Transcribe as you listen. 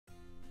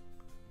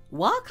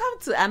Welcome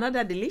to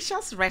another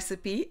delicious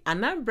recipe,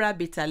 Anambra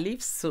bitter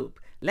leaf soup.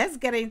 Let's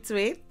get into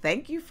it.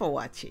 Thank you for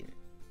watching.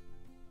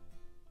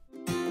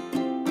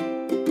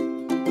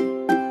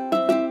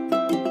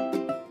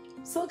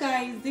 So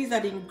guys, these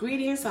are the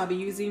ingredients I'll be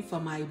using for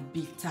my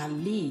bitter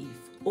leaf,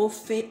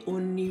 Ofe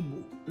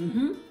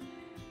Onigbu.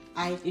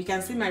 You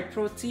can see my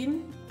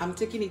protein. I'm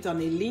taking it on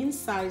a lean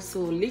side, so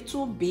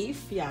little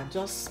beef, yeah,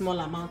 just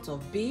small amount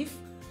of beef.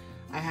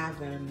 I have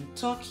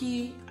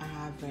turkey, I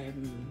have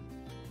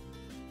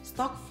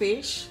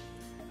stockfish,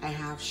 I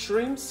have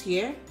shrimps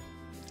here,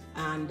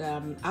 and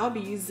I'll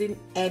be using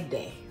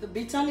ede. The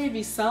bitter leaf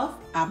itself,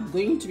 I'm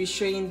going to be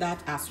showing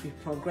that as we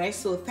progress.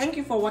 So thank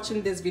you for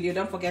watching this video.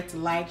 Don't forget to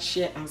like,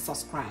 share, and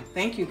subscribe.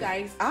 Thank you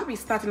guys. I'll be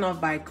starting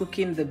off by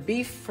cooking the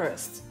beef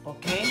first.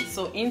 Okay,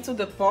 so into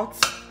the pot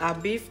our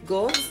beef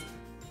goes.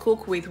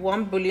 Cook with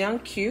 1 bouillon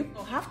cube,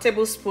 so half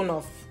tablespoon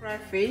of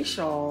fried fish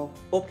or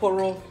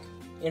oporo,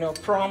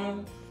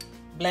 prawn,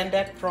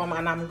 blended prawn,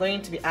 and I'm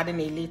going to be adding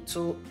a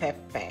little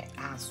pepper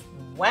as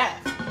well.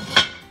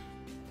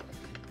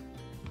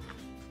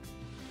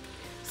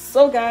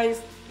 So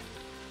guys,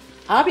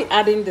 I'll be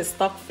adding the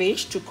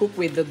stockfish to cook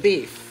with the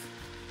beef.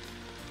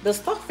 The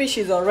stockfish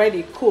is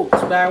already cooked,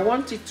 but I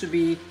want it to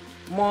be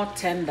more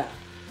tender.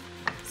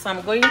 So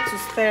I'm going to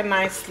stir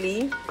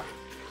nicely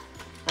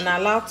and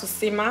allow to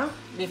simmer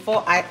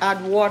before I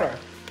add water.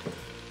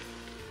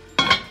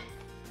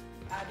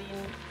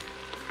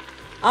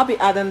 I'll be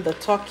adding the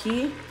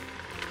turkey,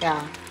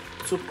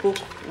 to cook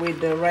with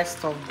the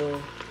rest of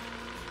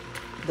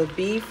the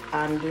beef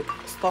and the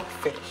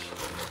stockfish.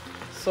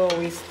 So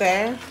we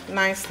stir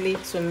nicely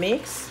to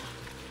mix.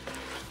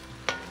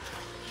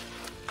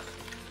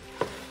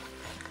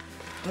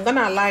 I'm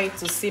gonna allow it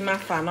to simmer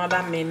for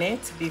another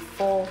minute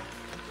before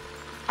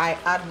I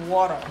add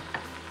water.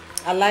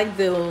 I like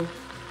the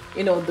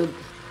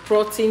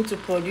protein to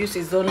produce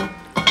its own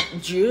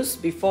juice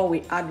before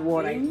we add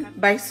water.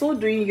 By so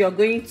doing, you're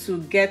going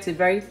to get a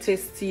very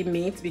tasty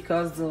meat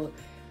because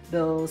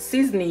the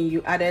seasoning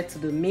you added to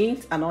the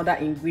meat and other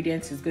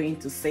ingredients is going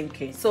to sink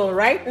in. So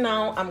right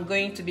now I'm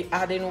going to be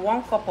adding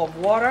 1 cup of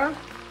water,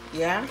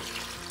 and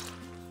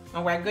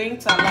we're going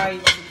to allow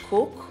it to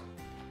cook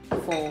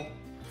for a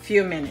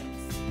few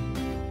minutes.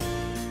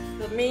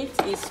 The meat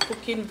is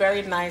cooking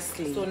very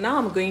nicely, so now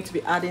I'm going to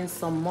be adding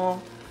some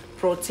more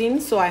protein.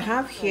 So I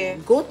have here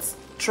goat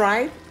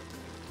tripe,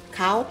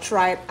 cow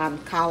tripe,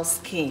 and cow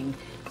skin.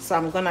 So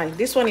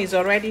this one is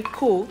already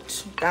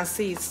cooked. You can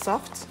see it's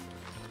soft,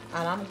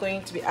 and I'm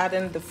going to be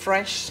adding the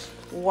fresh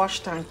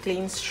washed and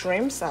cleaned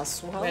shrimps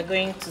as well. We're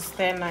going to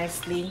stir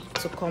nicely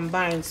to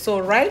combine. So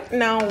right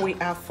now we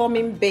are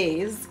forming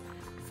base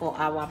for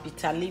our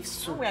bitter leaf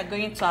soup. We are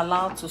going to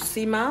allow to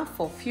simmer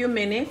for a few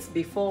minutes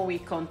before we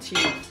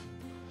continue.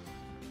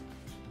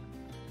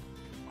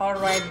 All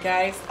right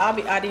guys, I'll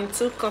be adding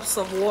 2 cups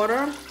of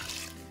water.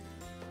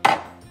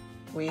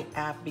 We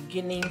are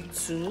beginning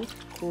to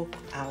cook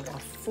our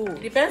food.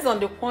 It depends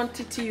on the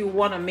quantity you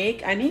want to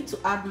make. I need to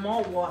add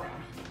more water.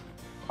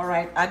 All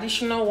right,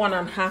 additional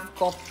 1.5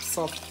 cups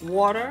of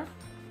water.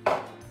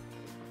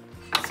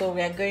 So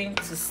we are going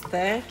to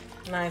stir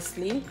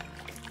nicely.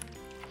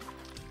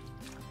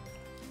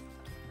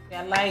 We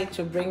allow it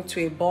to bring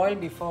to a boil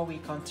before we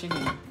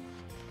continue.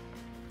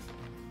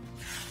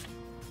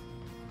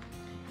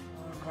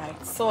 All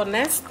right, so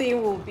next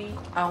thing will be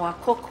our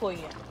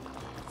cocoyam.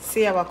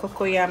 See our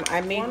cocoyam,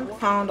 I made 1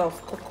 pound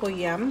of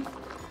cocoyam,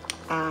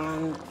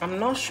 and I'm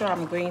not sure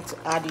I'm going to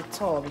add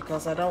it all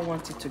because I don't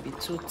want it to be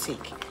too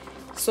thick.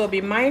 So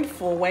be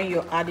mindful when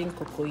you're adding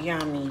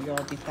cocoyam in your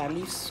bitter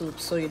leaf soup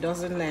so it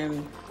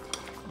doesn't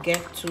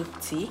get too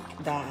thick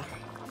that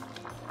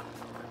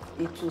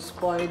it will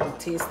spoil the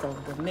taste of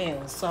the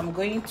meal. So I'm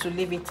going to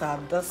leave it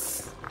at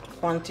this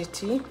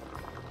quantity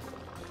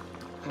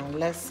and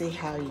let's see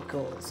how it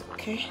goes,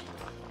 okay?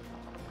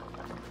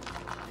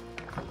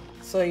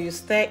 So you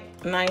stir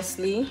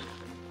nicely.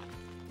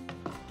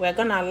 We're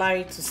gonna allow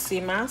it to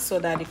simmer so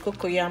that the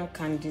cocoyam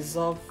can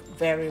dissolve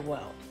very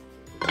well.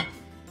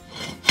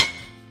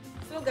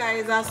 So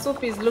guys, our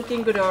soup is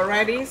looking good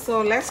already,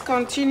 so let's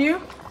continue.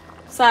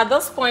 So at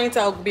this point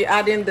I'll be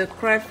adding the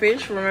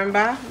crayfish.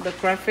 Remember the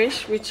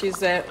crayfish, which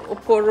is a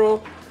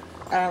oporo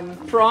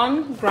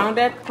prawn,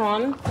 grounded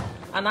prawn,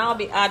 and I'll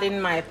be adding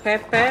my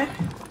pepper.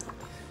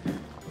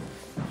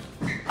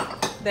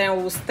 Then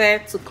we'll stir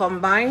to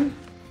combine.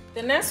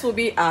 The next will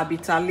be our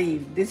bitter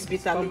leaf. This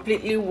bitter leaf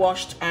completely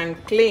washed and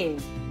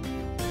cleaned.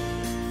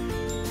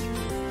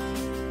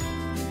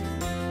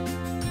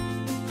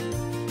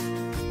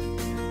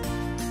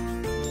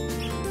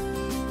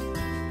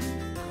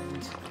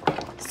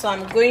 So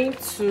I'm going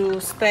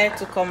to stir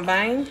to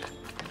combine.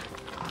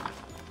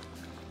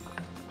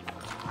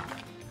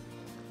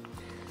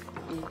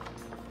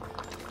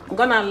 I'm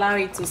gonna allow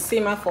it to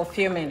simmer for a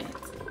few minutes.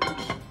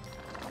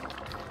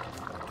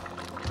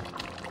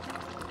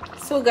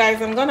 So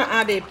guys, I'm gonna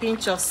add a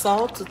pinch of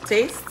salt to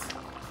taste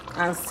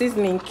and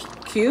seasoning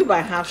cube. I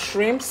have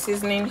shrimp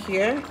seasoning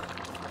here.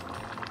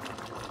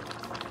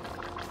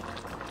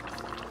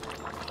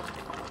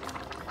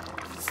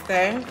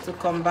 stir to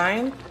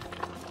combine.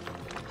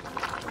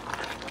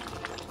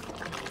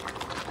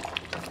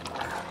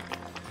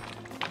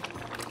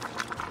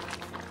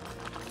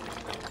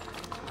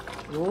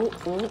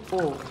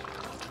 Oh.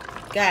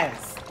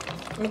 Guys,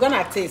 I'm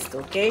gonna taste,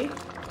 okay?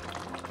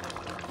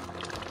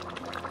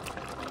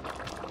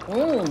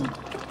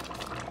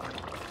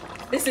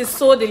 This is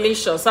so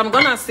delicious. I'm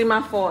gonna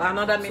simmer for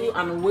another minute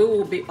and we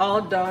will be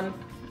all done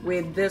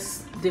with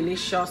this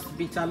delicious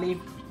bitter leaf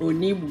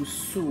onigbu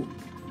soup.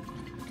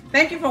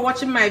 Thank you for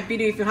watching my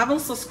video. If you haven't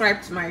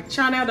subscribed to my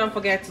channel, don't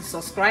forget to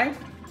subscribe,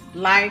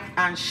 like,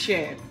 and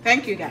share.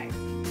 Thank you, guys.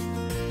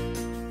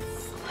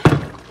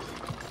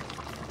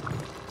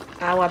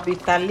 Our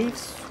bitter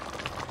leaf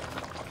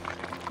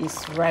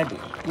is ready.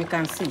 You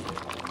can see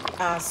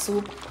our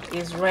soup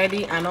is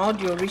ready and all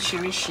the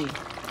rishi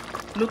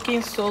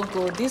looking so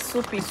good. This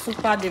soup is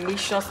super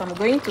delicious. I'm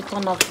going to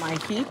turn off my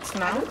heat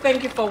now.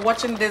 Thank you for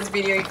watching this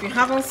video. If you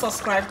haven't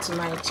subscribed to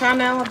my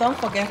channel, don't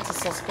forget to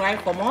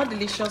subscribe for more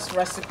delicious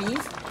recipes,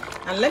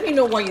 and let me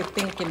know what you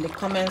think in the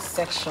comment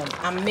section.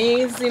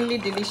 Amazingly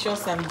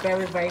delicious and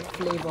very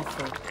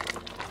flavorful,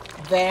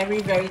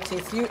 very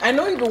tasty. I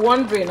know you'll be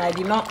wondering I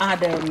did not add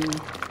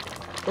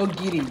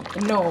ogiri.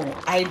 No,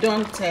 I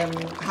don't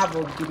have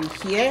ogiri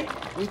here,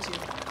 which is,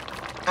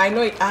 I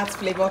know it adds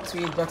flavor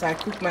to it, but I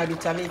cook my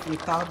bitter leaf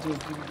without the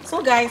ogiri.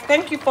 So guys,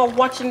 thank you for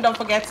watching. Don't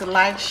forget to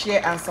like,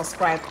 share, and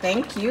subscribe.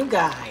 Thank you,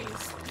 guys.